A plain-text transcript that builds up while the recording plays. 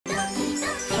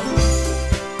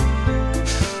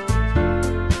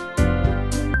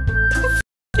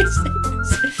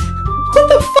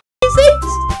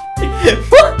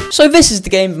So this is the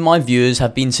game that my viewers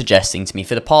have been suggesting to me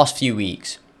for the past few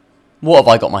weeks. What have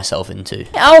I got myself into?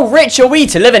 How rich are we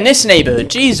to live in this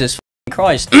neighborhood? Jesus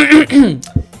Christ.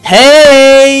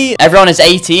 Hey! Everyone is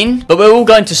 18, but we're all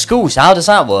going to school, so how does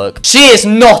that work? She is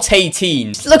not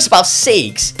 18. She looks about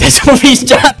 6. There's all these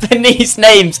Japanese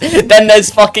names. Then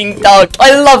there's fucking Doug.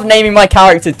 I love naming my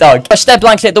character Doug. I stare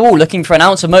blankly at the wall looking for an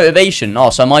ounce of motivation.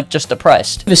 Oh, so am I just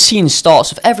depressed? The scene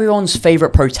starts with everyone's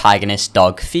favourite protagonist,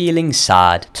 Doug, feeling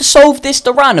sad. To solve this,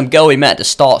 the random girl we met at the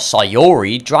start,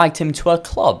 Sayori, dragged him to a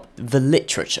club. The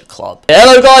Literature Club.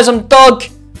 Hello guys, I'm Doug.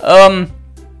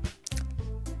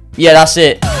 Yeah, that's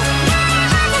it.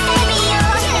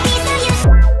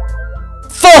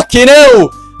 Fucking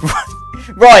hell!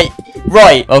 Right.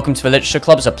 Welcome to the Literature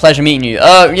Club. It's a pleasure meeting you.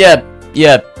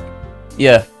 Yeah.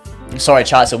 Sorry,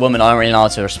 chat, it's a woman. I don't really know how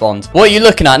to respond. What are you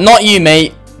looking at? Not you,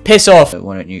 mate. Piss off.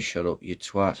 Why don't you shut up, you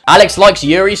twat? Alex likes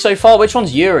Yuri so far. Which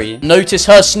one's Yuri? Notice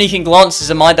her sneaking glances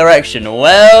in my direction.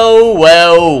 Well.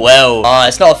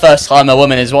 It's not the first time a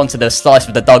woman has wanted a slice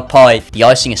of the dog pie. The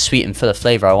icing is sweet and full of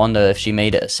flavour. I wonder if she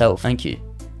made it herself. Thank you.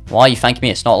 Why are you thanking me?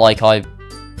 It's not like I...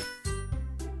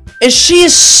 Is she a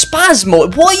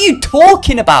spasmo? What are you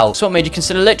talking about? So what made you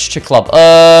consider Literature Club?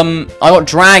 I got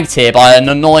dragged here by an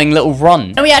annoying little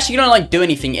run. And we actually don't like do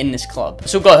anything in this club.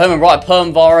 So we'll go home and write a poem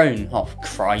of our own. Oh,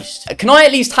 Christ. Can I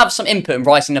at least have some input in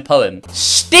writing the poem?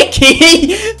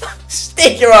 Sticky!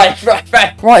 Sticky, right.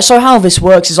 Right, so how this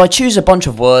works is I choose a bunch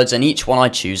of words and each one I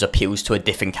choose appeals to a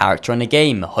different character in the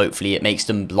game. Hopefully it makes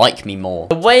them like me more.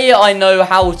 The way I know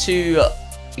how to...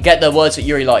 get the words that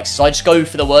Yuri likes. So I just go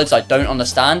for the words I don't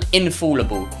understand.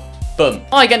 Infallible. Boom.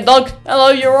 Hi again, Doug. Hello,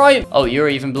 you're right. Oh,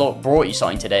 Yuri even brought you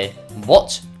something today.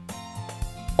 What?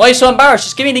 Why are you so embarrassed?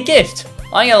 Just give me the gift.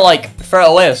 I ain't gonna, like, throw it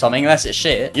away or something unless it's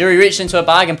shit. Yuri reached into a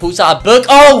bag and pulls out a book.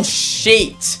 Oh,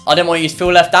 shit. I didn't want you to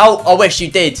feel left out. I wish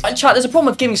you did. And chat, there's a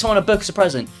problem with giving someone a book as a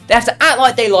present. They have to act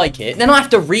like they like it. Then I have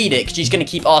to read it because she's gonna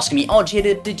keep asking me, oh,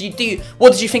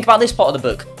 what did you think about this part of the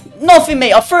book? Nothing,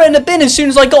 mate. I threw it in the bin as soon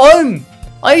as I got home.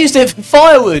 I used it for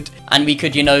firewood. And we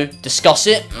could, you know, discuss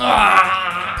it.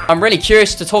 I'm really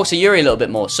curious to talk to Yuri a little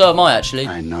bit more. So am I, actually.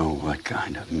 I know what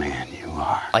kind of man you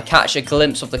are. I catch a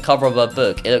glimpse of the cover of her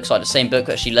book. It looks like the same book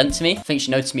that she lent to me. I think she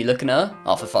noticed me looking at her.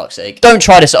 Oh, for fuck's sake. Don't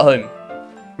try this at home.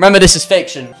 Remember, this is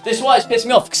fiction. This is why it's pissed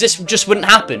me off, because this just wouldn't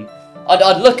happen.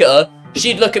 I'd look at her.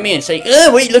 She'd look at me and say, what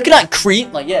are you looking at,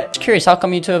 creep? Like, yeah. Just curious, how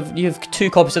come you have 2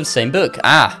 copies of the same book?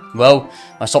 Well,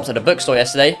 I stopped at a bookstore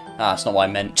yesterday. That's not what I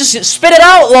meant. Just spit it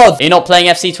out, love! You're not playing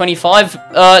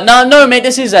FC25? No, mate,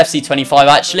 this is FC25,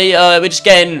 actually. We're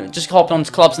just hopping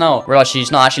onto clubs now. Realize she's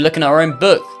not actually looking at her own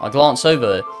book. I glance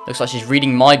over. Looks like she's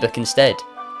reading my book instead.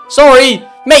 Sorry!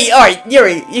 Mate, alright,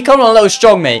 Yuri, you're coming on a little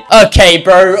strong, mate. Okay,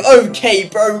 bro.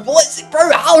 What's it,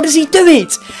 bro? How does he do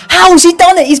it? How's he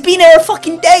done it? He's been here a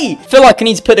fucking day. I feel like I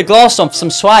need to put the glass on for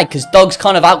some swag, because Doug's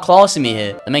kind of outclassing me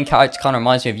here. The main character kind of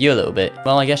reminds me of you a little bit.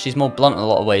 Well, I guess she's more blunt in a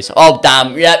lot of ways. Oh,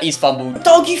 damn. Yep, he's fumbled.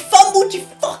 Doug, you fumbled, you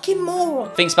fucking moron.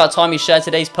 Thinks about time we share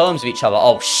today's poems with each other.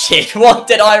 Oh, shit. What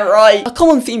did I write? A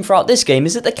common theme throughout this game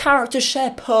is that the characters share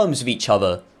poems with each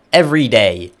other every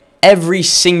day. Every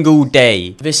single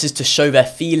day. This is to show their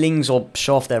feelings or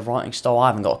show off their writing style. I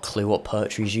haven't got a clue what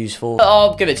poetry is used for.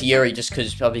 I'll give it to Yuri just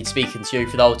because I've been speaking to Yuri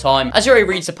for the whole time. As Yuri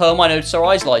reads the poem, I notice her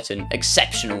eyes lighten.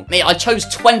 Exceptional. Mate, I chose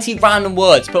 20 random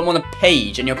words, put them on a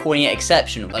page, and you're calling it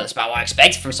exceptional. Well, that's about what I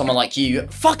expected from someone like you.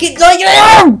 Fucking like,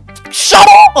 shut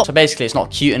up! So basically, it's not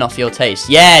cute enough for your taste.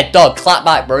 Yeah, Doug, clap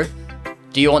back, bro.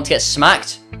 Do you want to get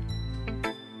smacked?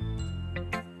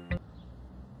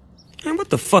 Man,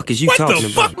 what the fuck is you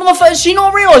talking about? Motherfucker, is she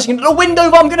not realising that the window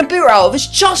that I'm going to boot her out of is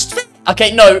just fit?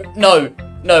 Okay, no.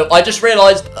 I just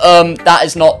realised, that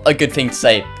is not a good thing to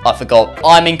say. I forgot.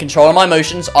 I'm in control of my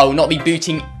emotions. I will not be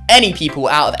booting any people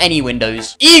out of any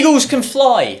windows. Eagles can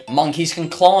fly. Monkeys can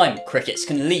climb. Crickets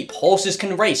can leap. Horses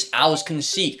can race. Owls can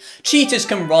seek. Cheetahs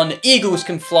can run. Eagles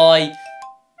can fly.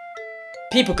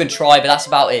 People can try, but that's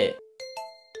about it.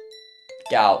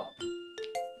 Get out.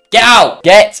 Get out!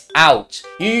 Get out!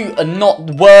 You are not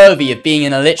worthy of being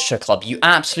in a literature club, you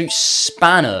absolute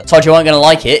spanner. Told you weren't gonna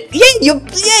like it. Yeah, you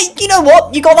know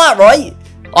what? You got that right.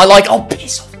 Oh,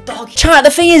 piss off, dog. Chat,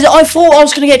 the thing is, I thought I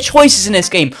was gonna get choices in this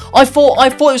game. I thought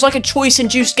it was like a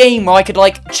choice-induced game where I could,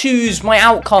 like, choose my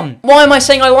outcome. Why am I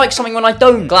saying I like something when I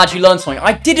don't? Glad you learned something.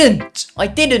 I didn't.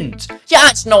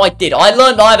 Yes, no, I did. I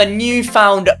learned I have a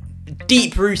newfound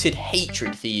deep-rooted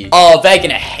hatred for you. Oh, they're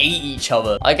gonna hate each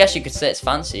other. I guess you could say it's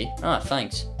fancy. Ah,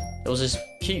 thanks. It was just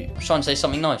cute. I was trying to say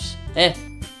something nice. I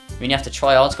mean, you have to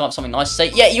try hard to come up with something nice to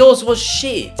say. Yeah, yours was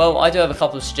shit. Well, I do have a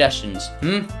couple of suggestions.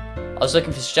 I was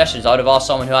looking for suggestions. I would have asked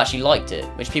someone who actually liked it,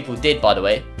 which people did, by the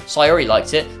way. Sayuri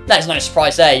liked it. There's no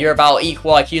surprise there. You're about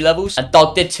equal IQ levels. And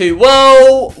Doug did too.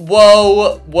 Whoa,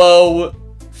 whoa, whoa,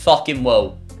 fucking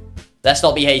whoa. Let's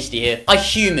not be hasty here. I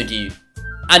humoured you.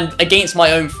 And against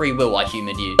my own free will, I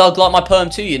humoured you. Doug liked my poem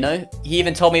too, you know. He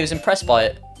even told me he was impressed by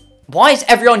it. Why is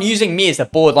everyone using me as the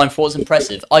borderline for what's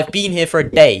impressive? I've been here for a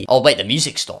day. Oh, wait, the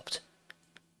music stopped.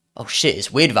 Oh, shit,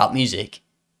 it's weird about music.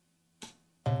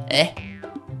 Eh?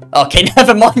 Okay,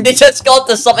 never mind. They just got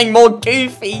to something more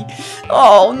goofy.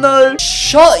 Oh, no.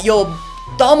 Shut your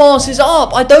dumbasses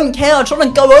up. I don't care. I'm trying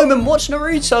to go home and watch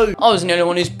Naruto. I wasn't the only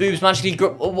one whose boobs magically grew.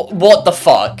 What the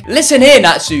fuck? Listen here,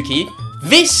 Natsuki.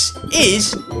 This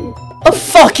is a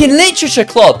fucking literature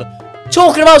club.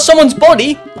 Talking about someone's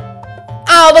body?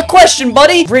 Out of the question,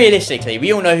 buddy. Realistically,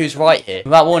 we all know who's right here.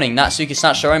 Without warning, Natsuki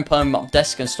snatched her own poem up the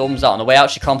desk and storms out. On the way out,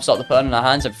 she crumples up the poem in her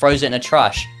hands and throws it in the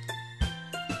trash.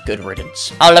 Good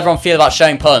riddance. How did everyone feel about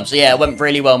sharing poems? Yeah, it went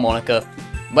really well, Monica.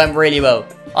 Went really well.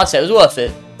 I'd say it was worth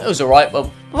it. It was alright.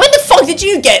 Well, when the fuck did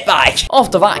you get back?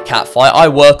 After that catfight, I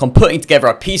work on putting together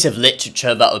a piece of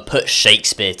literature that would put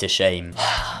Shakespeare to shame.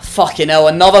 Fucking hell,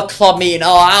 another club meeting.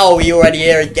 Oh, ow, you already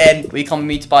here again. Will you come with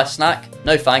me to buy a snack?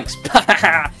 No thanks.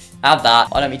 Have that.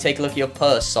 Why don't we take a look at your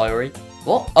purse, Sayuri?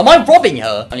 What? Am I robbing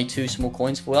her? Only 2 small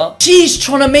coins for that. She's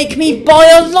trying to make me buy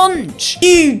a lunch.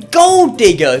 You gold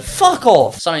digger. Fuck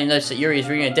off. Suddenly noticed that Yuri is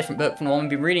reading a different book from the one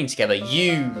we've been reading together.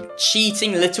 You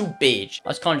cheating little bitch. I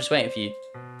was kind of just waiting for you.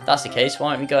 If that's the case,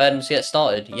 why don't we go ahead and get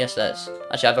started? Yes, let's.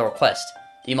 Actually, I have a request.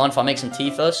 Do you mind if I make some tea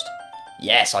first?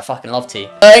 Yes, I fucking love tea.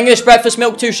 English breakfast,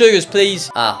 milk, 2 sugars, please.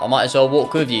 I might as well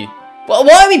walk with you. Well,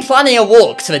 why are we planning a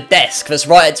walk to the desk that's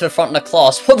right to the front of the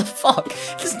class? What the fuck?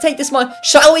 It doesn't take this much.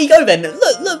 Shall we go then?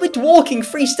 Look, we're walking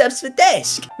 3 steps to the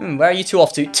desk. Where are you 2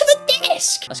 off to? To the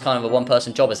desk! That's kind of a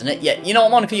one-person job, isn't it? Yeah, you know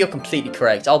what, Monica? You're completely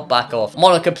correct. I'll back off.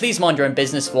 Monica, please mind your own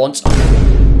business for once.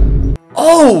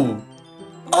 Oh!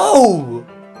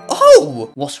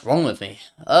 What's wrong with me?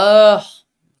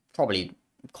 Probably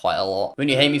quite a lot.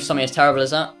 Wouldn't you hate me for something as terrible as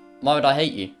that? Why would I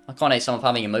hate you? I can't hate someone for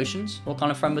having emotions. What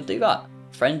kind of friend would do that?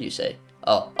 Friend, you say?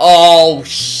 Oh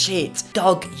shit.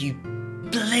 Doug, you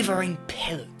blithering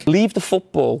pillock. Leave the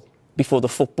football before the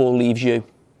football leaves you.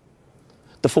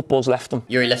 The football's left them.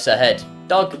 Yuri lifts her head.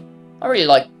 Doug, I really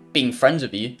like being friends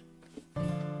with you.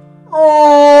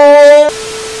 I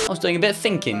was doing a bit of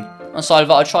thinking. I decided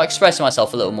that I'd try expressing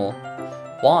myself a little more.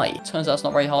 Why? Turns out it's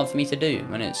not very hard for me to do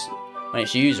when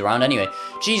it's used around anyway.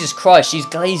 Jesus Christ, she's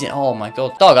glazing. Oh my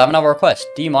god. Doug, I have another request.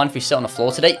 Do you mind if we sit on the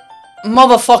floor today?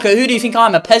 Motherfucker, who do you think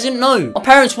I'm, a peasant? No. My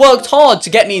parents worked hard to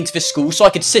get me into this school so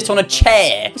I could sit on a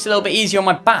chair. It's a little bit easier on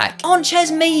my back. Aren't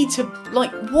chairs made to,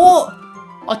 like, what?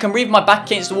 I can read my back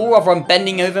against the wall rather than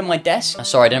bending over my desk. I'm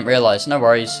sorry, I didn't realise. No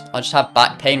worries. I just have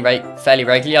back pain fairly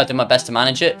regularly. I do my best to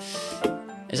manage it.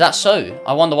 Is that so?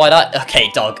 I wonder why that... Okay,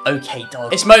 Doug. Okay,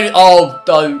 Doug. It's moaning... Oh,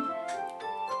 don't.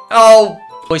 Oh.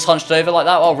 Always hunched over like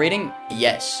that while reading?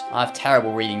 Yes. I have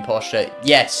terrible reading posture.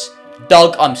 Yes.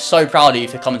 Doug, I'm so proud of you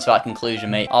for coming to that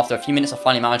conclusion, mate. After a few minutes, I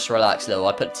finally managed to relax a little.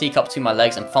 I put the teacup between my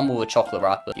legs and fumbled with a chocolate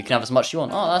wrapper. You can have as much as you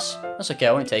want. Oh, that's okay.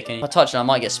 I won't take any. If I touch it, I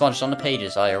might get smudged on the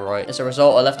pages. Oh, you're right. As a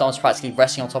result, my left arm's practically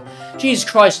resting on top. Jesus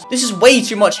Christ, this is way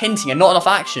too much hinting and not enough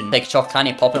action. Take a chocolate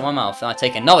candy and pop it in my mouth. Then I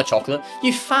take another chocolate.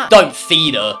 You fat... Don't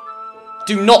feed her.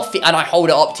 Do not feed... And I hold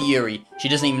it up to Yuri. She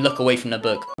doesn't even look away from the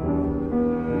book.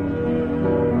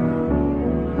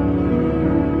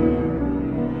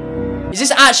 Is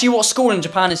this actually what school in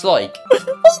Japan is like?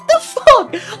 What the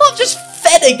fuck? I've just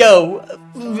fed a girl.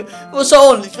 What's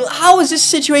on? How is this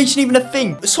situation even a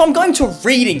thing? So I'm going to a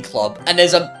reading club and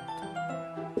there's a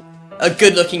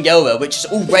good-looking girl there, which is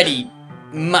already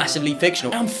massively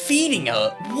fictional. And I'm feeding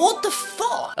her. What the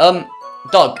fuck?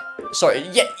 Doug. Sorry.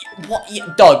 Yeah. What?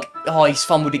 Yeah, Doug. Oh, he's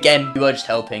fumbled again. You were just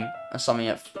helping. That's something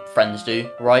that friends do,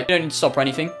 right? You don't need to stop or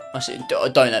anything. I said,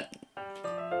 don't.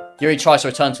 Yuri tries to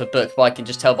return to a book, but I can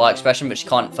just tell by expression, but she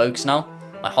can't focus now.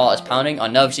 My heart is pounding. I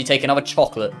nervously take another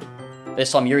chocolate.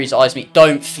 This time Yuri's eyes meet.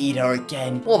 Don't feed her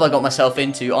again. What have I got myself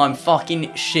into? I'm fucking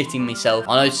shitting myself.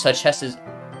 I notice her chest is...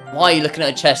 Why are you looking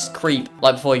at her chest, creep?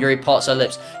 Like before Yuri parts her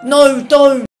lips. No,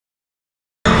 don't!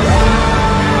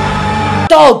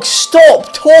 Doug,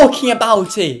 stop talking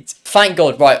about it! Thank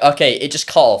God. Right, okay, it just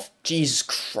cut off. Jesus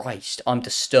Christ, I'm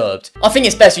disturbed. I think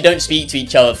it's best we don't speak to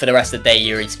each other for the rest of the day,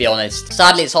 Yuri, to be honest.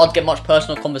 Sadly, it's hard to get much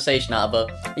personal conversation out of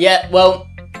her. Yeah, well,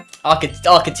 I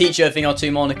could teach you a thing or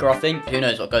two, Monica, I think. Who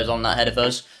knows what goes on in that head of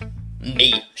hers?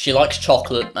 Me. She likes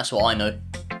chocolate, that's what I know.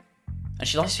 And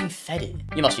she likes being fed it.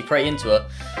 You must be pretty into her.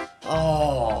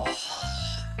 Oh.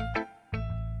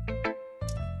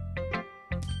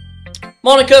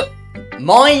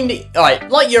 Alright,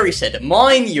 like Yuri said,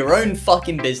 mind your own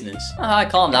fucking business. Ah,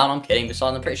 calm down, I'm kidding.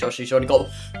 Besides, I'm pretty sure she's already got...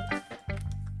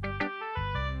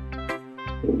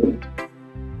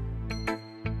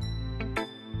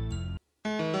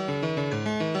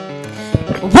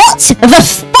 What the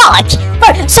fuck?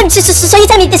 Bro, so you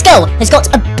tell me this girl has got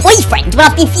a boyfriend when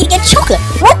I've been feeding her chocolate?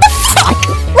 What the fuck?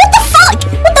 What the fuck?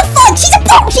 What the fuck? She's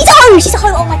a hoe! She's a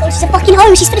hoe! Oh my god, she's a fucking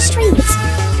hoe! She's for the streets!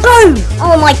 Bro!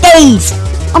 Oh my days!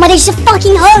 Oh my days, she's a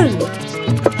fucking hoe!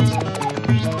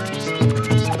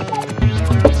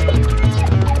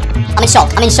 I'm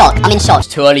in shock. It's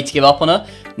too early to give up on her?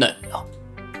 No. Oh.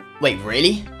 Wait,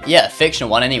 really? Yeah, fictional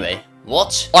one anyway.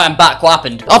 What? I am back, what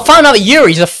happened? I found out that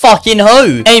Yuri's a fucking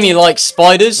hoe. Amy likes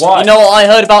spiders. Why? You know what I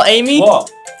heard about Amy?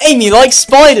 What? Amy likes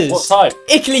spiders. What type?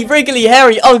 Ickly, wriggly,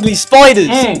 hairy, ugly spiders.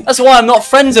 That's why I'm not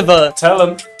friends with her. Tell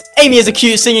him. Amy has a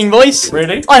cute singing voice.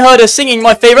 Really? I heard her singing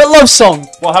my favourite love song.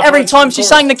 What happened Every to time the she chorus?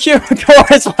 sang the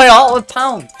chorus, my heart would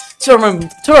pound. To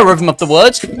her rhythm of the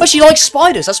words. But she likes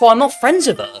spiders, that's why I'm not friends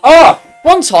with her. Ah!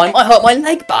 One time, I hurt my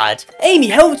leg bad. Amy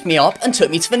helped me up and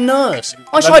took me to the nurse.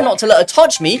 I tried not to let her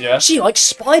touch me. Yeah. She likes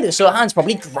spiders, so her hand's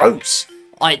probably gross.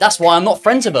 That's why I'm not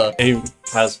friends with her. Amy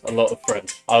has a lot of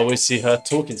friends. I always see her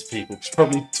talking to people. She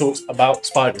probably talks about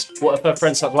spiders. What if her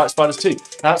friends like spiders too?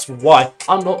 That's why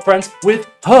I'm not friends with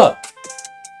her.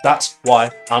 That's why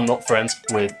I'm not friends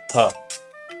with her.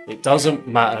 It doesn't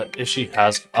matter if she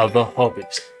has other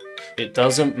hobbies. It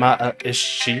doesn't matter if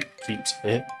she keeps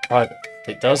it private.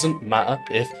 It doesn't matter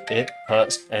if it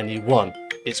hurts anyone.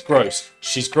 It's gross.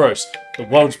 She's gross. The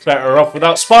world's better off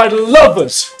without spider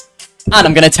lovers. And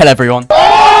I'm gonna tell everyone.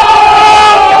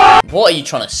 What are you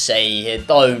trying to say here?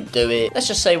 Don't do it. Let's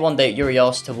just say one day Yuri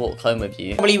asked to walk home with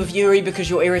you. Probably with Yuri because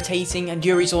you're irritating and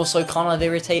Yuri's also kind of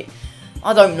irritating.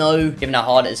 I don't know. Given how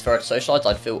hard it is for her to socialise,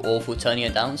 I'd feel awful turning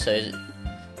her down, so...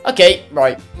 Okay,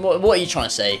 right. What are you trying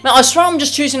to say? Man, I swear I'm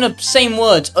just choosing the same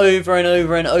words over and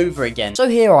over and over again. So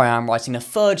here I am writing the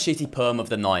third shitty poem of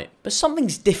the night. But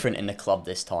something's different in the club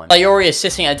this time. Sayori is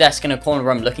sitting at a desk in a corner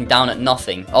room looking down at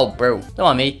nothing. Oh, bro. Don't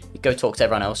mind me. You go talk to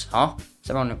everyone else. Huh? Is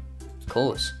everyone... Of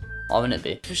course. Why wouldn't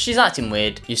it be? She's acting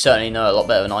weird. You certainly know a lot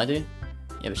better than I do.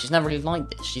 Yeah, but she's never really like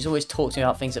this. She's always talked to me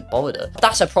about things that bothered her.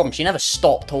 That's her problem. She never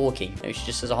stopped talking. Maybe she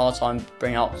just has a hard time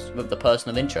bringing out with the person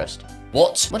of interest.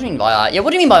 What? What do you mean by that? Yeah, what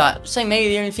do you mean by that? Saying maybe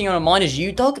the only thing on her mind is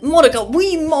you, Doug? Monica,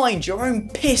 we mind your own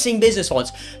pissing business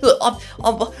once. Look,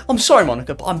 I'm sorry,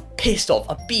 Monica, but I'm pissed off.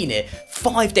 I've been here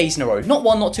 5 days in a row. Not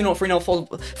 1, not 2, not 3, not 4.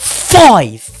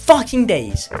 5 fucking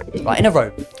days. Right, in a row.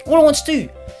 What I want to do.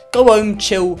 Go home,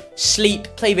 chill, sleep,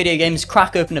 play video games,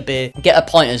 crack open a beer, get a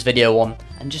Pinters video on,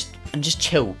 and just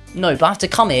chill. No, but I have to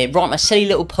come here, write my silly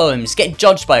little poems, get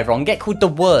judged by everyone, get called the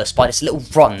worst by this little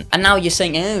runt. And now you're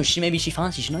saying, oh, maybe she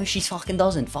fancies you. No, she fucking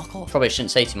doesn't. Fuck off. Probably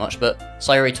shouldn't say too much, but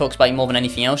Sayori talks about you more than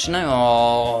anything else, you know?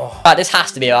 Oh. Right, this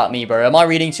has to be about me, bro. Am I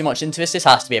reading too much into this? This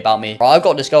has to be about me. Right, I've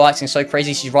got this girl acting so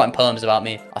crazy, she's writing poems about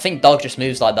me. I think Doug just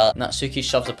moves like that. Natsuki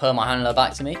shoves a poem I handed her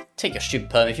back to me. Take your stupid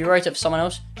poem. If you wrote it for someone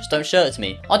else, just don't show it to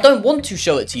me. I don't want to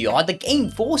show it to you. The game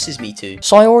forces me to.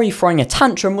 Sayori throwing a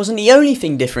tantrum wasn't the only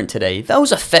thing different today. There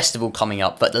was a festival coming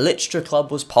up that the Literature Club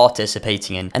was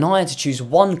participating in, and I had to choose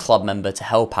one club member to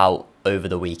help out over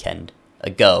the weekend.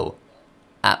 A girl.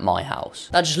 At my house.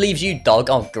 That just leaves you, Doug.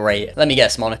 Oh, great. Let me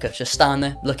guess, Monica. Just stand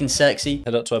there, looking sexy.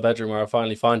 Head up to her bedroom where I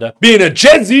finally find her. Being a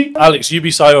Gen Z! Alex, you be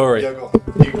Sayori. Yeah, go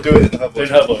on. You can do it in her voice.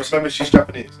 In her voice. Remember, she's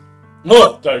Japanese.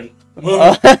 No, don't. You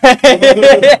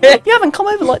haven't come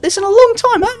over like this in a long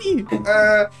time, have you?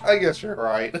 I guess you're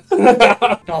right.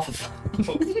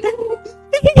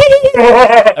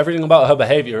 Everything about her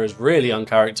behaviour is really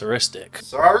uncharacteristic.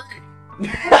 Sorry?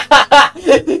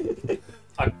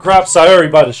 I grabbed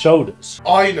Sayori by the shoulders.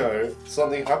 I know.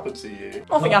 Something happened to you.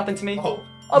 Nothing happened to me. Oh.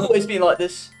 I've always been like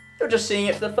this. You're just seeing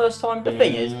it for the first time. The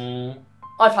thing is,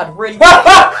 I've had really...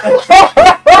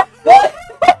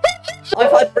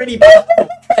 I've had really bad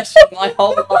depression my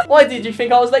whole life. Why did you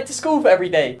think I was late to school for every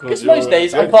day? Because most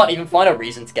days I can't even find a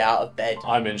reason to get out of bed.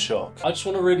 I'm in shock. I just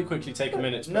want to really quickly take a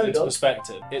minute to put into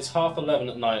perspective. It's 11:30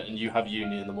 at night and you have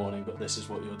uni in the morning, but this is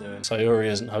what you're doing. Sayori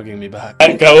isn't hugging me back.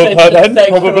 Let go of her then,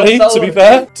 probably, to be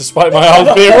fair. Despite my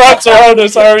arms being wrapped around her,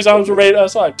 Sayori's arms remain at her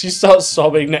side. She starts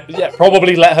sobbing. Yeah,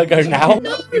 probably let her go now.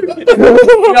 No.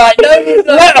 Right, no.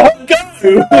 Let her go!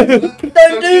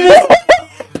 Don't do this!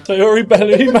 Sayori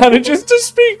barely manages to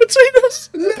speak between us.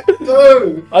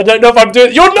 No! I don't know if I'm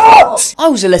doing. You're not! I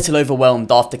was a little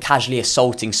overwhelmed after casually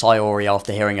assaulting Sayori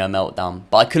after hearing her meltdown,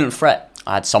 but I couldn't fret.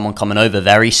 I had someone coming over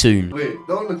very soon. Wait,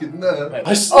 don't look in there.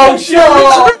 Oh, shit!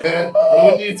 I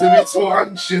want you to be so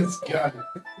anxious, guy.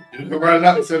 You can run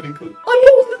out and cool.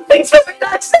 I use the things for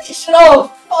relaxation. Oh,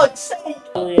 fuck's sake.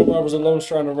 There was a long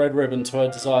strand of red ribbon to her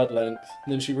desired length.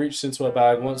 Then she reaches into her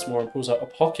bag once more and pulls out a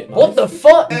pocket knife. What the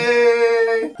fuck?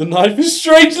 Hey. The knife is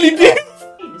strangely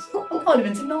beautiful. It's not kind of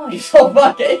into knives. Oh,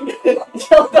 fuck it.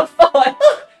 What the fuck?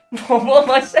 What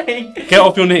am I saying? Get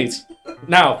off your knees.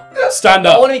 Now, stand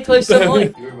I up. want to be close to the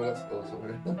mic. You remember that spell,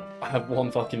 sorry. I have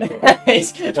one fucking thing.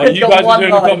 While you guys are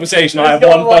doing a conversation, I have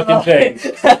one fucking thing.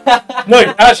 No,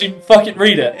 actually, fuck it,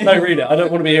 read it. No, read it. I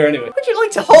don't want to be here anyway. Would you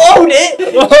like to hold it?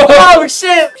 Oh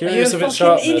shit! Curious of its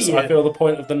sharpness, I feel the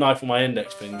point of the knife on my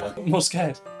index finger. I'm more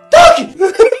scared. Doki!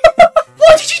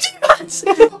 Why did you do that?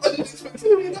 I didn't expect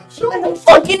to be that short. The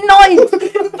fucking knife!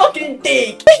 Fucking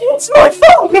dick! It's my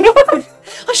fault!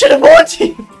 I should have warned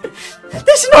you!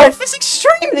 This knife is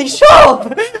extremely sharp!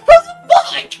 What the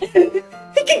fuck?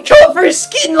 It can cut through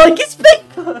skin like it's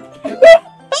paper!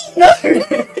 Oh no!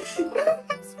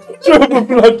 Drop of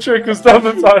blood trickles down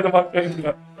the side of my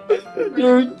finger.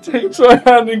 Yuri takes my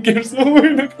hand and gives the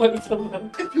wound a closer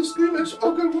look. If you're squeamish,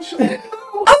 I'll go wash it.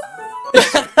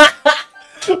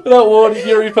 Without warning,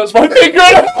 Yuri puts my finger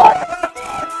in her.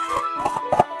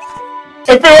 I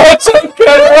feel hot so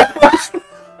good.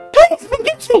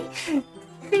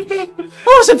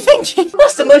 I wasn't thinking!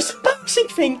 That's the most embarrassing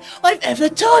thing I've ever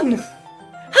done!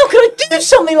 How could I do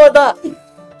something like that?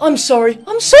 I'm sorry,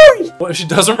 I'm sorry! What if she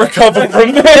doesn't recover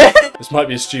from this? This might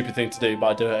be a stupid thing to do, but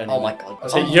I do it anyway. Oh my god. I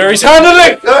say, Yuri's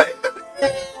handling!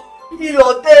 You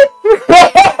lot dead!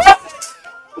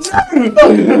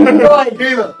 Right.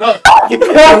 No.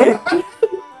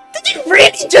 Did you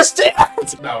really just do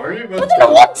that? No, are you I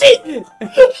don't want it!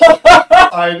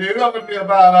 I knew that would be a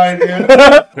bad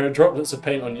idea. There are droplets of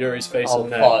paint on Yuri's face Oh and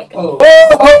neck. fuck.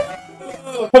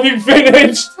 Oh. Have you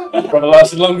finished? Brother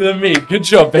lasted longer than me. Good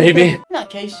job, baby. In that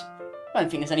case, I don't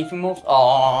think there's anything more.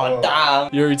 Oh,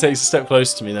 damn. Yuri takes a step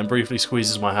closer to me, then briefly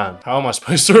squeezes my hand. How am I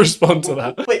supposed to respond to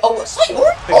that? Wait, oh, what's that?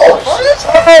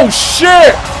 Oh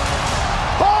shit!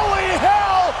 Holy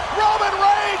hell! Roman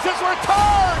Reigns has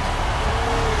returned!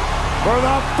 For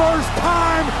the first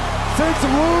time since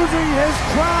losing his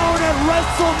crown at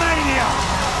WrestleMania.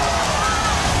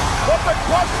 But the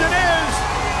question is,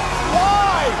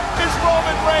 why is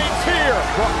Roman Reigns here?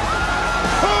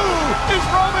 Who is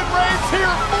Roman Reigns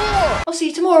here for? I'll see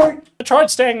you tomorrow. I tried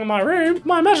staying in my room.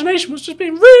 My imagination was just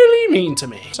being really mean to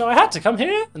me. So I had to come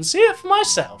here and see it for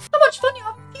myself. How much fun you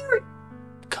have here?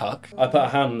 Cuck. I put a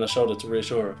hand on her shoulder to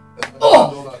reassure her.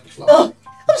 Oh,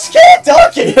 I'm scared,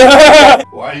 Doki!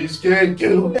 Why are you scared,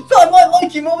 Gil? I might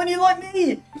like you more than you like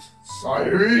me!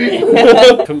 Sorry.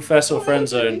 Confess or friend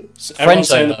zone. Friend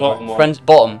zone, the bottom one. Friends,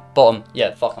 bottom.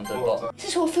 Yeah, fuck, I'm doing bottom. This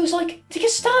is what it feels like to get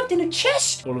stabbed in the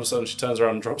chest! All of a sudden she turns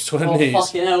around and drops to her Oh, knees.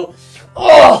 fucking hell.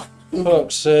 Oh!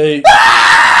 Fuck's sake.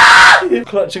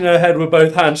 Clutching her head with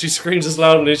both hands, she screams as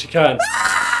loudly as she can.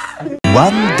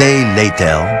 One day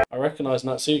later. I recognise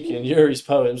Natsuki and Yuri's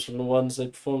poems from the ones they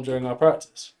performed during our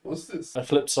practice. What's this? I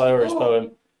flipped Sayori's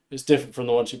poem. It's different from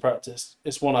the one she practiced.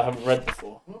 It's one I haven't read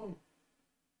before.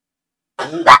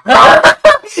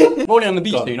 Morning on the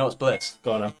beach, do you know what's bliss?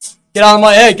 Go on now. Get out of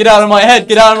my head, get out of my head,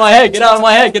 get out of my head, get out of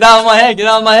my head, get out of my head, get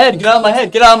out of my head, get out of my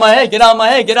head, get out of my head, get out of my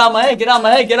head, get out of my head, get out of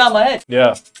my head, get out of my head.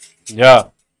 Yeah. Yeah.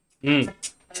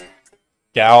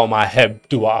 Get out of my head,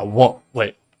 do what I want.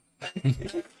 Wait.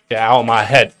 Get out of my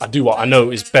head, I do what I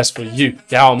know is best for you.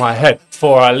 Get out of my head,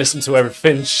 before I listen to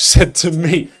everything she said to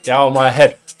me. Get out of my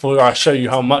head, before I show you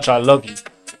how much I love you.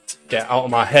 Get out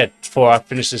of my head, before I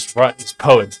finish writing this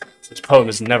poem. This poem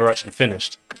is never actually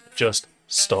finished. It just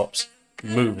stops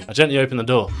moving. I gently open the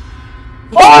door.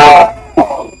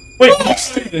 Oh! Wait, can you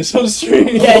see this on stream?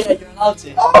 Yeah, you're allowed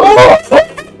to.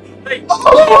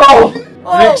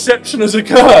 An exception has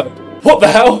occurred. What the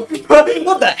hell?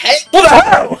 What the heck? What the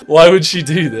hell? Why would she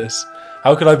do this?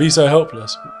 How could I be so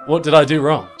helpless? What did I do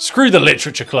wrong? Screw the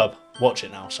literature club. Watch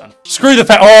it now, son. Screw the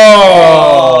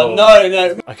Oh,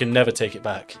 no. I can never take it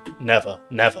back. Never,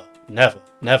 never, never,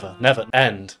 never, never.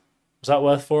 And was that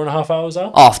worth 4.5 hours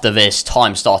out? After this,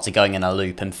 time started going in a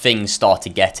loop and things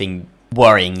started getting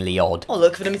worryingly odd. I'll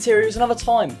look for the materials another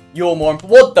time. You're more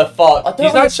important. What the fuck? I don't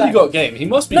He's actually got game. He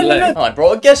must be late. No, I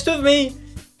brought a guest with me.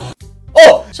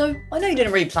 Oh! So, I know you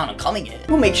didn't really plan on coming here.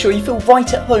 We'll make sure you feel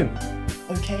right at home.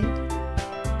 Okay?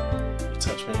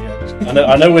 Touch me again.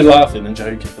 I know we're laughing and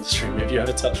joking for the stream. If you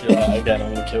ever touch me like that again,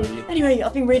 I'm gonna kill you. Anyway,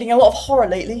 I've been reading a lot of horror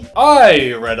lately.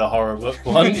 I read a horror book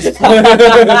once.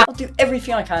 I'll do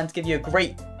everything I can to give you a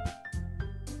great...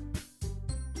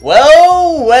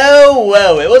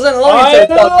 Well, it wasn't long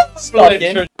until Doug stuck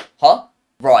in. Huh?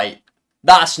 Right.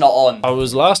 That's not on. I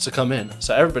was last to come in,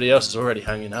 so everybody else is already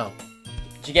hanging out.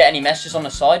 Did you get any messages on the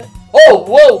side? Oh,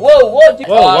 whoa, what?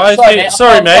 Whoa, why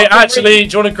sorry, mate. Actually,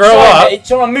 do you want to grow up? Mate,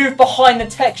 do you want to move behind the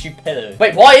text, you pillow?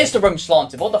 Wait, why is the room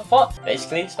slanted? What the fuck?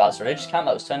 Basically, it's about this religious camp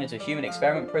that was turned into a human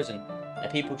experiment prison. And the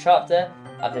people trapped there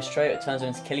have this trait that turns them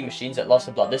into killing machines that loss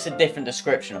of blood. This is a different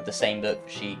description of the same book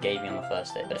she gave me on the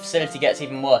first day. But the facility gets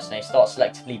even worse and they start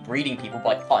selectively breeding people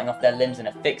by cutting off their limbs and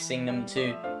affixing them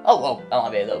to... Oh, well, that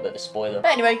might be a little bit of a spoiler.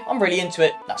 But anyway, I'm really into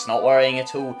it. That's not worrying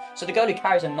at all. So the girl who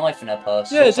carries a knife in her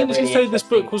purse... Yeah, didn't you say this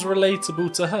book was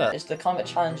relatable to her? It's the kind that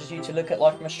challenges you to look at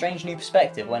life from a strange new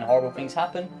perspective when horrible things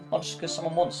happen. Not just because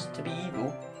someone wants to be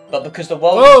evil, but because the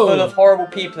world is full of horrible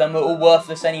people and we're all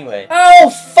worthless anyway. How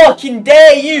fucking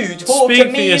dare you talk Speak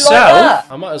to me for yourself. like that?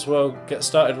 I might as well get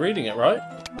started reading it, right?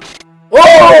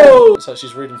 Whoa! It's like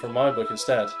she's reading from my book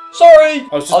instead. Sorry! I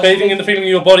was just bathing in the feeling of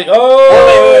your body.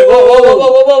 Oh!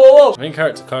 Whoa. The main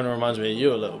character kind of reminds me of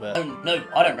you a little bit. Oh, no,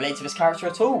 I don't relate to this character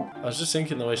at all. I was just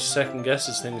thinking the way she second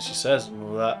guesses things she says and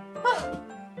all that.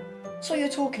 That's what you're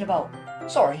talking about.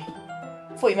 Sorry.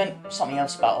 I thought you meant something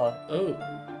else about her. Oh,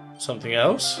 something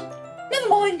else? Never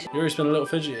mind. Yuri's been a little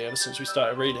fidgety ever since we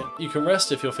started reading. You can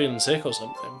rest if you're feeling sick or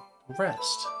something.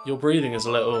 Rest. Your breathing is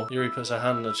a little... Yuri puts her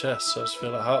hand on her chest so I just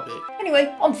feel a heartbeat.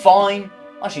 Anyway, I'm fine.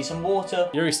 I just need some water.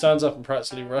 Yuri stands up and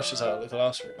practically rushes out of the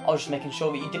classroom. I was just making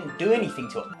sure that you didn't do anything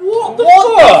to her. What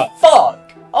the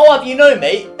fuck? I'll have you know,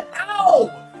 mate. Ow!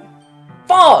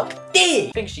 Fuck! Dick!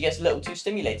 I think she gets a little too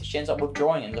stimulated. She ends up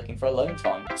withdrawing and looking for alone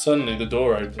time. Suddenly the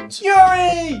door opens.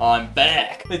 Yuri! I'm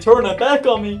back. They turned her back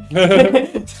on me.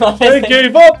 They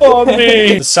gave up on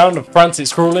me! The sound of frantic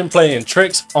scrolling playing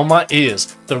tricks on my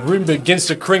ears. The room begins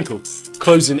to crinkle,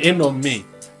 closing in on me.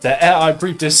 The air I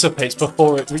breathe dissipates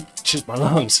before it reaches my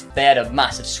lungs. They had a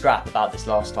massive scrap about this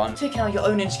last time. Taking out your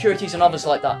own insecurities on others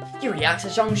like that. You already act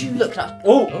as young as you look now.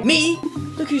 Oh! Me?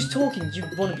 Look who's talking. You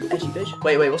wanna be edgy bitch?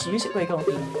 Wait, what's the music? Wait, go on.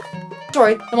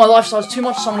 Sorry, that my lifestyle's too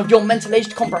much for someone of your mental age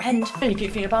to comprehend. The only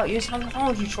good thing about you is how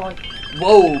hard you try.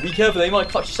 Whoa, be careful, you might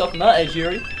cut yourself on that edge,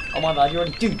 Yuri. Oh my bad, you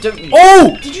already do, don't you?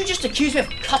 Oh! Did you just accuse me of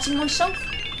cutting myself?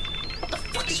 What the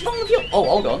fuck is wrong with you? Oh,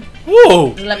 hold on.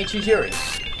 Whoa! Let me choose Yuri.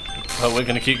 Well, we're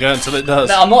gonna keep going until it does.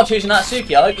 No, I'm not choosing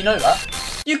Natsuki, I hope you know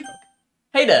that. You...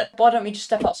 Hey there, why don't we just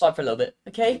step outside for a little bit,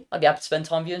 okay? I'd be happy to spend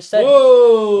time with you instead.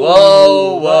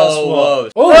 Whoa!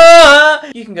 Ah!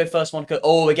 You can go first, Monica.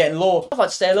 Oh, we're getting law. I'd like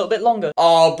to stay a little bit longer.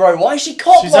 Oh, bro, why is she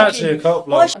cop She's actually a cop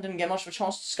block. I didn't get much of a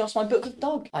chance to discuss my book with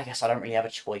Doug. I guess I don't really have a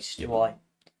choice, do I?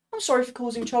 I'm sorry for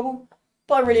causing trouble,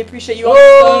 but I really appreciate you.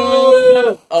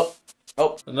 Oh.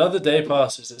 Another day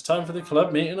passes. It's time for the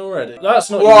club meeting already.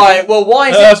 That's not right. Well, why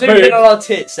is it zooming in on our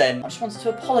tits then? I just wanted to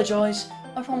apologise.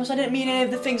 I promise I didn't mean any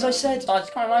of the things I said. It's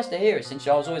kind of nice to hear it, since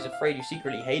I was always afraid you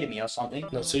secretly hated me or something.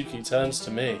 Natsuki turns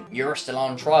to me. You're still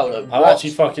on trial, though. I'll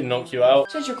actually fucking knock you out.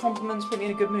 Since your compliments put me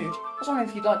in a good mood, I was wondering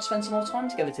if you'd like to spend some more time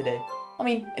together today. I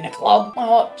mean, in a club. My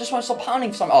heart just won't stop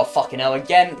pounding for something. Oh, fucking hell,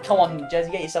 again. Come on, Jesse,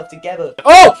 get yourself together.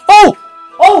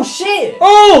 Oh, shit!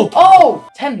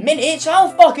 10 minutes? How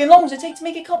fucking long does it take to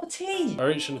make a cup of tea? I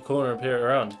reach in the corner and peer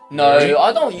around. No, Yuri?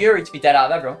 I don't want Yuri to be dead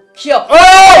out of everyone. Here.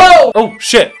 Oh,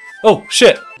 shit! Oh,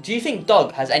 shit! Do you think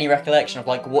Doug has any recollection of,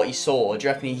 like, what he saw, or do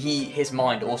you reckon his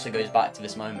mind also goes back to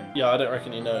this moment? Yeah, I don't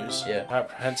reckon he knows. Yeah.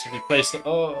 Apprehensively placed it.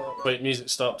 Oh, wait, music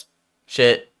stopped.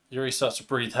 Shit. Yuri starts to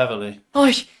breathe heavily.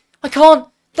 I can't.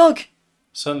 Doug.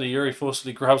 Suddenly, Yuri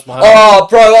forcibly grabs my hand. Oh,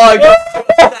 bro,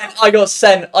 I got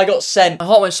sent. My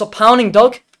heart won't stop pounding,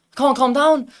 Doug. I can't calm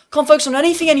down. I can't focus on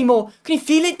anything anymore. Can you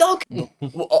feel it, Doug?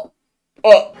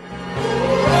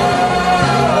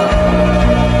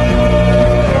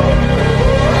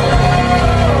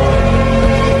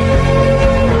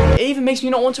 It even makes me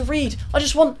not want to read. I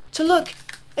just want to look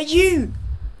at you.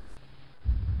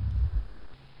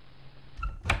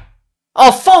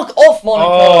 Oh, fuck off, Monica!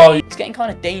 Oh. It's getting kind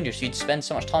of dangerous for you to spend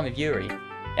so much time with Yuri. You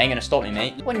ain't gonna stop me,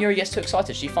 mate. When Yuri gets too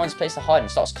excited, she finds a place to hide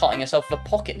and starts cutting herself with a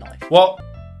pocket knife. What?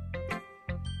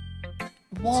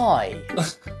 Why?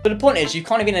 But the point is, you've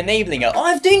kind of been enabling her.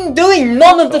 I've been doing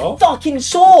none of the fucking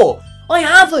sort! I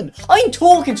haven't! I'm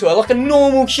talking to her like a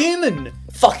normal human!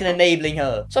 Fucking enabling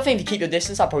her. So I think if you keep your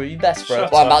distance, that'd probably be best for her.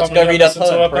 Well, I'm about to go read up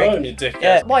her, prick.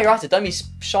 Yeah, while you're at it, don't be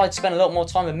shy to spend a little more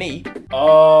time with me.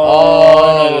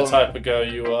 Oh, I know the type of girl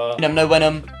you are. You never know when,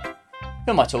 who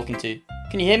am I talking to?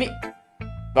 Can you hear me?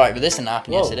 Right, but this didn't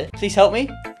happen yesterday. Please help me.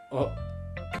 Oh.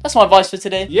 That's my advice for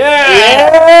today. Yeah!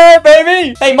 Yeah,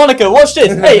 baby! Hey, Monica, watch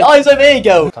this. Hey, eyes over here,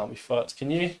 girl. Can't be fucked, can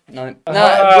you? No.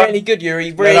 No, really good,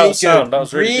 Yuri. Really good. That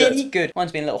was really good.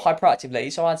 Mine's been a little hyperactive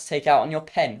lately, so I had to take out on your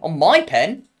pen. On my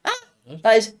pen?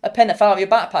 That is a pen that fell out of your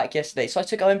backpack yesterday, so I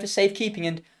took it home for safekeeping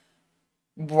and...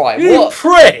 Right, you what?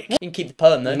 Prick! You can keep the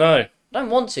perm, though. No. I don't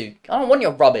want to. I don't want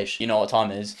your rubbish. You know what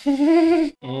time it is.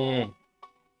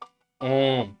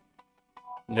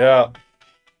 Yeah.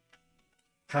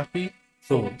 Happy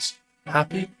thoughts.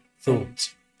 Happy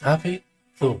thoughts. Happy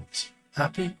thoughts.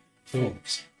 Happy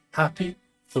thoughts. Happy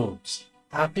thoughts.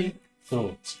 Happy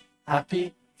thoughts.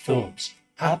 Happy thoughts.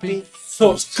 Happy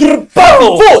thoughts.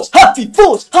 Happy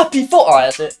thoughts. Happy thoughts.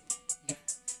 Alright, that's it.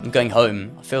 I'm going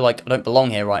home. I feel like I don't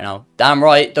belong here right now. Damn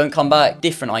right, don't come back.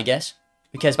 Different, I guess.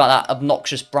 Who cares about that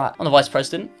obnoxious brat? I'm the vice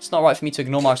president. It's not right for me to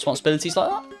ignore my responsibilities like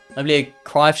that. Nobody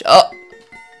cry if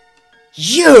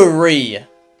Yuri!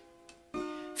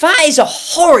 That is a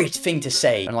horrid thing to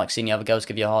say. I don't like seeing the other girls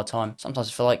give you a hard time. Sometimes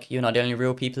I feel like you and I are the only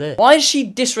real people here. Why is she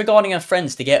disregarding her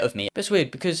friends to get with me? But it's weird,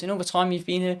 because in all the time you've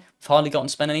been here, we've hardly gotten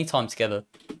to spend any time together.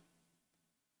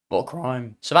 What a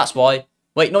crime. So that's why.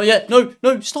 Wait, not yet. No,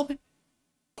 no, stop it.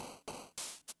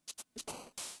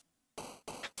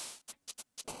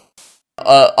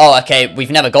 Oh, okay,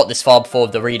 we've never got this far before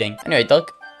the reading. Anyway,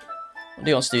 Doug, what do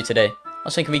you want to do today? I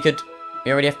was thinking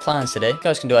we already have plans today. You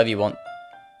guys can do whatever you want.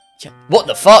 Yeah. What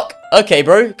the fuck? Okay,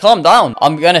 bro, calm down.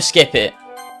 I'm gonna skip it.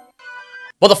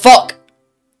 What the fuck?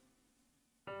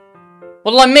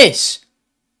 What did I miss?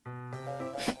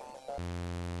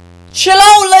 Chill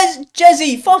out,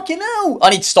 Jezzy, fucking hell. I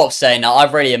need to stop saying that.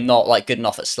 I really am not, like, good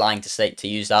enough at slang to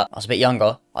use that. I was a bit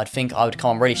younger. I'd think I would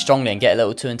come on really strongly and get a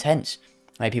little too intense.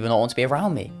 Made people not want to be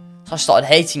around me. So I started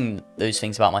hating those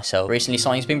things about myself. Recently,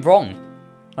 something's been wrong.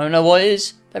 I don't know what it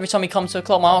is. Every time we come to a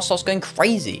club, my heart starts going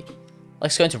crazy. Like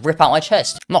it's going to rip out my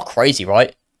chest. I'm not crazy,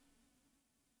 right?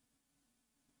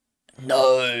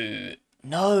 No.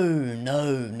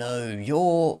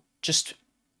 You're just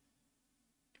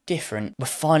different.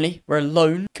 We're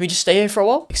alone. Can we just stay here for a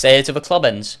while? Stay here till the club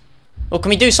ends. Well,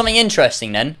 can we do something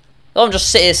interesting then? Don't just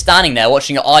sit here standing there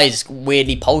watching your eyes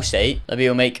weirdly pulsate. Maybe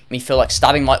it'll make me feel like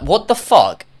stabbing my... What the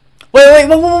fuck? Wait,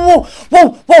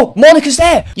 whoa, Monica's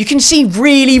there. You can see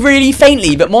really, really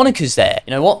faintly, but Monica's there.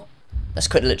 You know what? Let's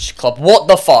quit the literature club. What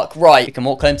the fuck? Right. We can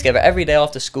walk home together every day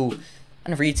after school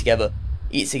and read together,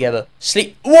 eat together,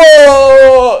 sleep.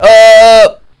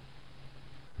 Whoa!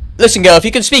 Listen, girl, if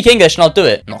you can speak English, and I'll do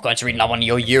it. I'm not going to read another one of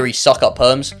your Yuri suck-up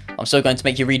poems. I'm still going to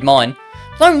make you read mine.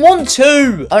 I don't want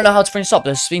to! I don't know how to finish this up.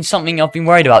 There's been something I've been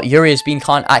worried about. Yuri has been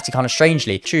acting kind of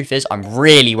strangely. Truth is, I'm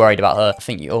really worried about her. I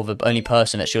think you're the only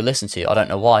person that she'll listen to. I don't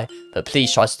know why, but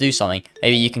please try to do something.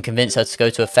 Maybe you can convince her to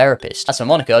go to a therapist. As for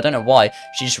Monica, I don't know why.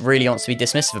 She just really wants to be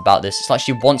dismissive about this. It's like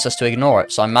she wants us to ignore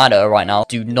it, so I'm mad at her right now.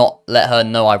 Do not let her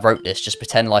know I wrote this. Just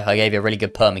pretend like I gave you a really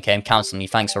good poem and came counseling you.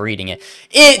 Thanks for reading it.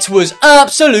 It was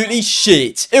absolutely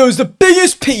shit. It was the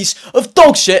biggest piece of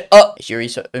dog shit. It's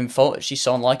Yuri's own fault if she's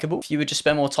so unlikable. If you would just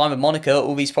spend more time with Monica,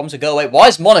 all these problems would go away. Why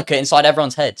is Monica inside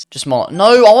everyone's heads? Just Monica.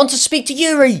 No, I want to speak to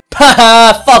Yuri.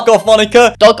 Haha, fuck off,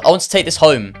 Monica. Dog, I want to take this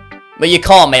home. But you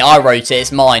can't, mate. I wrote it.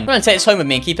 It's mine. I'm going to take this home with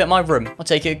me and keep it in my room. I'll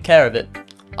take good care of it.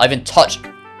 I even touched...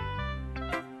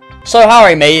 So,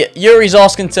 Harry, mate, Yuri's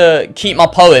asking to keep my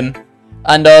poem.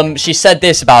 And, she said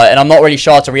this about it, and I'm not really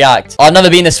sure how to react. I've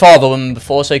never been this far with a woman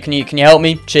before, so can you help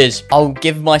me? Cheers. I'll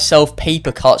give myself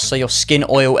paper cuts so your skin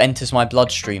oil enters my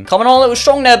bloodstream. Coming on a little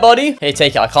strong there, buddy. Here,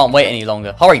 take it. I can't wait any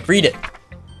longer. Hurry, read it.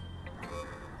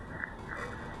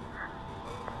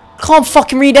 Can't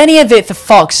fucking read any of it, for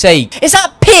fuck's sake. Is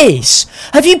that piss?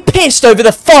 Have you pissed over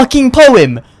the fucking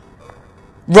poem?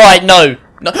 Right, no.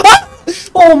 No. Ah!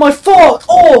 Oh my fuck!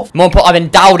 Oh! Mom, I've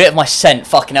endowed it with my scent.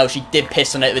 Fucking hell, she did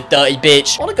piss on it, the dirty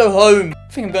bitch. I wanna go home.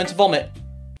 I think I'm going to vomit.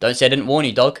 Don't say I didn't warn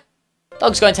you, dog.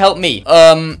 Dog's going to help me.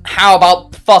 How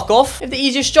about fuck off? You have the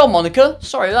easiest job, Monica.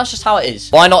 Sorry, that's just how it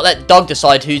is. Why not let Doug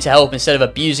decide who to help instead of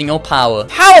abusing your power?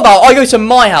 How about I go to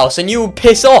my house and you will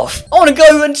piss off? I wanna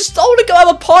go have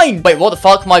a pint. Wait, what the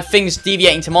fuck? My thing's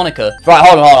deviating to Monica. Right,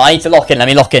 hold on. I need to lock in. Let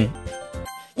me lock in.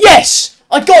 Yes!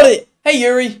 I got it! Hey,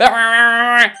 Yuri.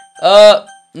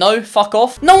 No, fuck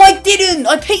off. No, I didn't!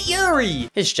 I picked Yuri!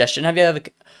 His suggestion, have you ever...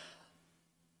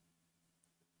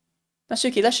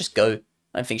 Natsuki, let's just go.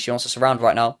 I don't think she wants us around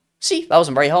right now. See, that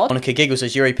wasn't very hard. Monica giggles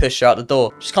as Yuri pushed her out the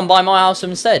door. Just come by my house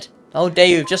instead. The whole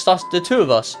day with just us, the two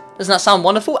of us. Doesn't that sound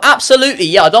wonderful? Absolutely,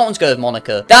 yeah, I don't want to go with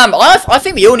Monica. Damn, I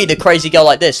think we all need a crazy girl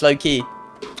like this, low-key.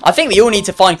 I think we all need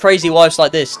to find crazy wives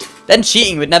like this. Then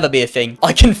cheating would never be a thing.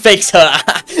 I can fix her.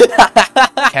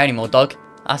 Can't care anymore, dog.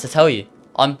 I have to tell you.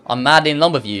 I'm madly in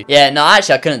love with you. Yeah, no,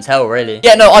 actually, I couldn't tell, really.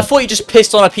 Yeah, no, I thought you just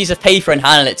pissed on a piece of paper and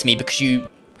handed it to me because you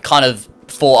kind of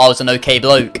thought I was an okay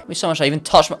bloke. So much I even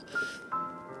touched my...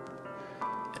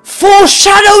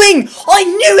 Foreshadowing! I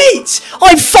knew it!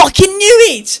 I fucking knew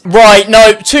it! Right,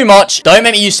 no, too much. Don't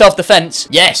make me use self-defense.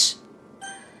 Yes.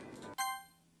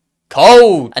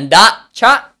 Cold. And that,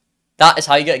 chat, that is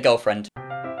how you get a girlfriend.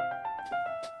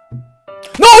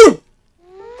 No!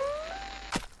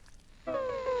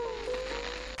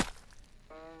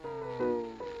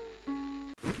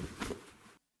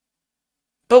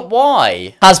 But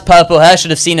why? Has purple hair,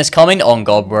 should have seen us coming. On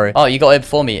God, bro. Oh, you got here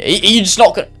before me. Are you just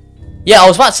not gonna... Yeah, I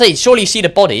was about to say, surely you see the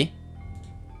body.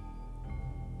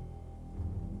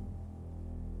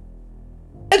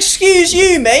 Excuse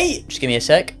you, mate. Just give me a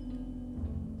sec.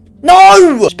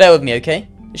 No! Just bear with me, okay?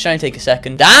 Just only take a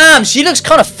second. Damn, she looks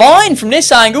kind of fine from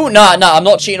this angle. No, I'm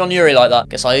not cheating on Yuri like that.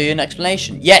 Guess I owe you an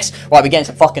explanation. Yes. Right, we're getting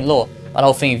some fucking law. That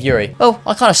whole thing of Yuri. Well,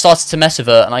 I kind of started to mess with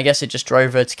her, and I guess it just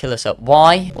drove her to kill herself.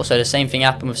 Why? Also, the same thing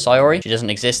happened with Sayori. She doesn't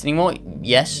exist anymore.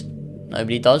 Yes.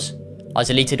 Nobody does. I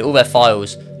deleted all their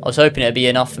files. I was hoping it'd be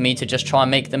enough for me to just try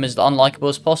and make them as unlikable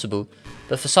as possible.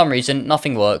 But for some reason,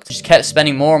 nothing worked. Just kept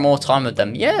spending more and more time with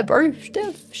them. Yeah, bro,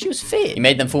 she was fit. You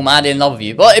made them fall madly in love with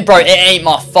you. But, bro, it ain't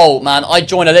my fault, man. I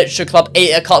joined a literature club,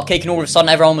 ate a cupcake, and all of a sudden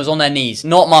everyone was on their knees.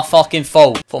 Not my fucking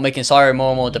fault. Thought making Sayori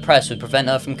more and more depressed would prevent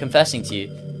her from confessing to you.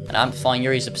 And amplifying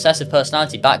Yuri's obsessive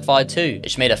personality backfired too. It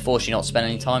just made her force you not to spend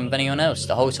any time with anyone else.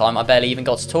 The whole time, I barely even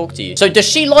got to talk to you. So does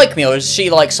she like me, or is she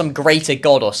like some greater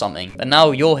god or something? But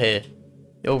now you're here.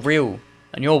 You're real.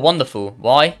 And you're wonderful.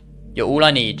 Why? You're all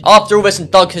I need. After all this, and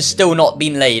Doug has still not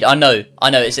been laid. I know,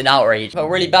 it's an outrage. It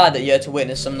felt really bad that you had to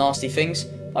witness some nasty things.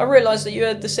 I realised that you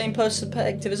had the same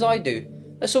perspective as I do.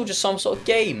 It's all just some sort of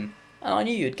game. And I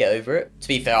knew you'd get over it. To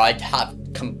be fair, I have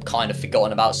kind of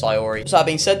forgotten about Sayori. So that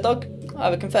being said, Doug, I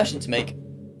have a confession to make.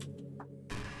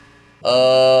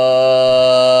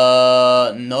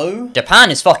 No? Japan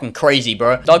is fucking crazy,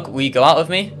 bro. Doug, will you go out with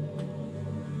me?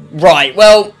 Right,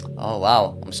 well... Oh,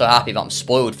 wow. I'm so happy that I'm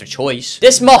spoiled for choice.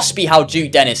 This must be how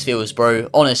Duke Dennis feels, bro.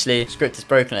 Honestly, the script is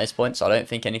broken at this point, so I don't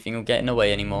think anything will get in the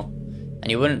way anymore. And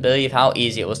you wouldn't believe how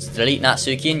easy it was to delete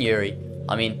Natsuki and Yuri.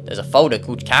 I mean, there's a folder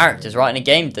called characters right in a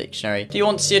game dictionary. Do you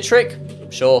want to see a trick?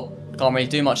 Sure. Can't really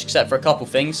do much except for a couple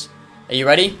things. Are you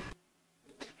ready?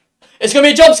 It's gonna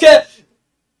be a jump scare!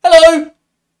 Hello?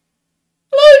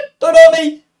 Hello? Don't hurt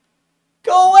me!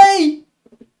 Go away!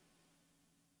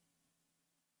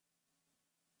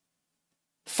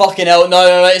 Fucking hell,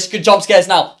 no, it's good. Jump scares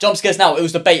now. Jump scares now. It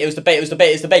was the bait,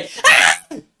 Ah!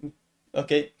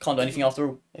 Okay, can't do anything after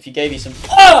all. If you gave me some...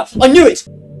 Ah! I knew it!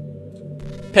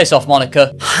 Piss off,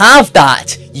 Monica. Have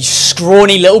that, you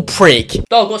scrawny little prick.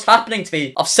 Dog, what's happening to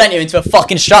me? I've sent you into a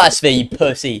fucking stratosphere, you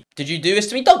pussy. Did you do this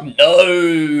to me, dog?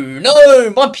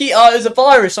 No, my Peter is a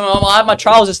virus. I had my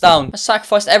trousers down. I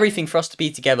sacrificed everything for us to be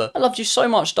together. I loved you so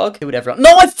much, dog. Killed everyone.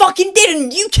 No, I fucking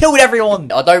didn't. You killed everyone.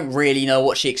 I don't really know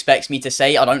what she expects me to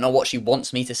say. I don't know what she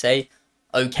wants me to say.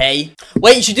 Okay.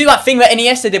 Wait, you should do that thing that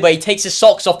Iniesta did where he takes his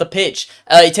socks off the pitch.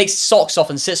 He takes his socks off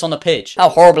and sits on the pitch. How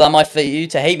horrible am I for you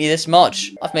to hate me this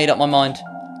much? I've made up my mind.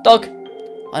 Doug,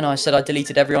 I know I said I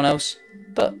deleted everyone else,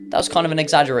 but that was kind of an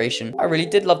exaggeration. I really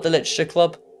did love the literature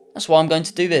club. That's why I'm going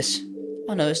to do this.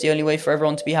 I know it's the only way for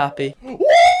everyone to be happy.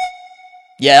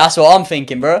 Yeah, that's what I'm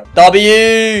thinking, bro.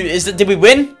 W! Did we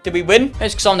win? Did we win?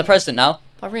 It's because I'm the president now.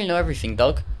 I really know everything,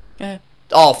 Doug. Yeah.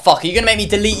 Oh, fuck. Are you going to make me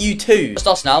delete you too? It's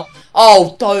us now.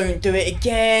 Oh, don't do it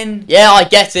again. Yeah, I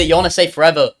get it. You want to say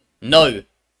forever. No.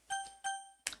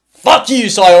 Fuck you,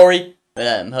 Sayori.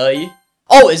 Let him hurt you.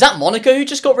 Oh, is that Monica who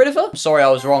just got rid of her? I'm sorry, I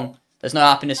was wrong. There's no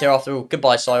happiness here after all.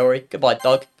 Goodbye, Sayori. Goodbye,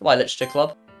 Doug. Goodbye, Literature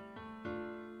Club.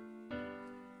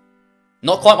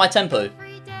 Not quite my tempo.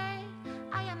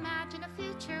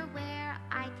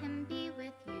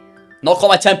 Not quite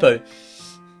my tempo.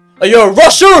 Are you a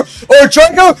rusher or a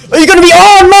Draco? Are you gonna be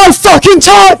on my fucking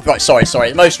time? Right, sorry.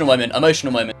 Emotional moment.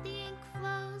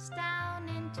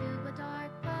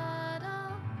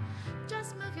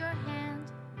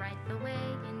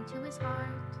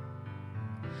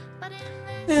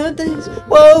 In this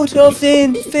world of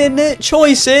infinite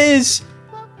choices,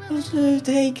 what will it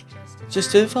take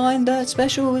just to find that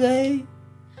special day?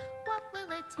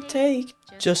 Take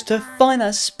just to find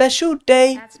that special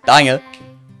day. Banger.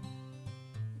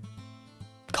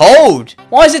 Cold.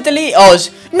 Why is it delete? Oh,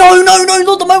 no,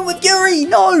 not the moment with Yuri.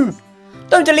 No,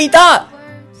 don't delete that.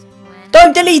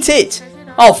 Don't delete it.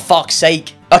 Oh, fuck's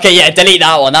sake. Okay, yeah, delete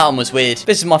that one. That one was weird.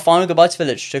 This is my final goodbye to the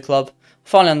Literature Club. I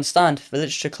finally understand. The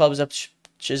Literature Club is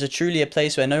truly a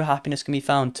place where no happiness can be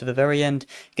found. To the very end,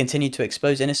 you continue to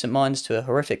expose innocent minds to a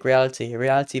horrific reality. A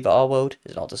reality that our world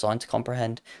is not designed to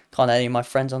comprehend. Can't let any of my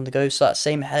friends undergo so that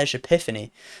same hellish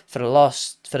epiphany. For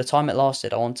the time it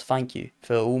lasted, I want to thank you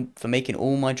for making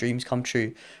all my dreams come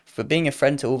true. For being a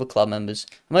friend to all the club members.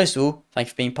 And most of all, thank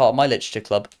you for being part of my Literature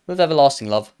Club. With everlasting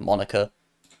love, Monica.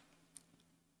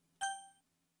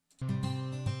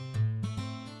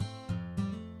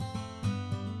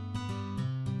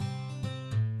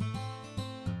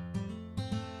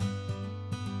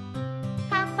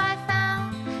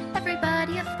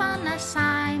 fun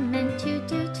assignment to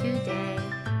do today.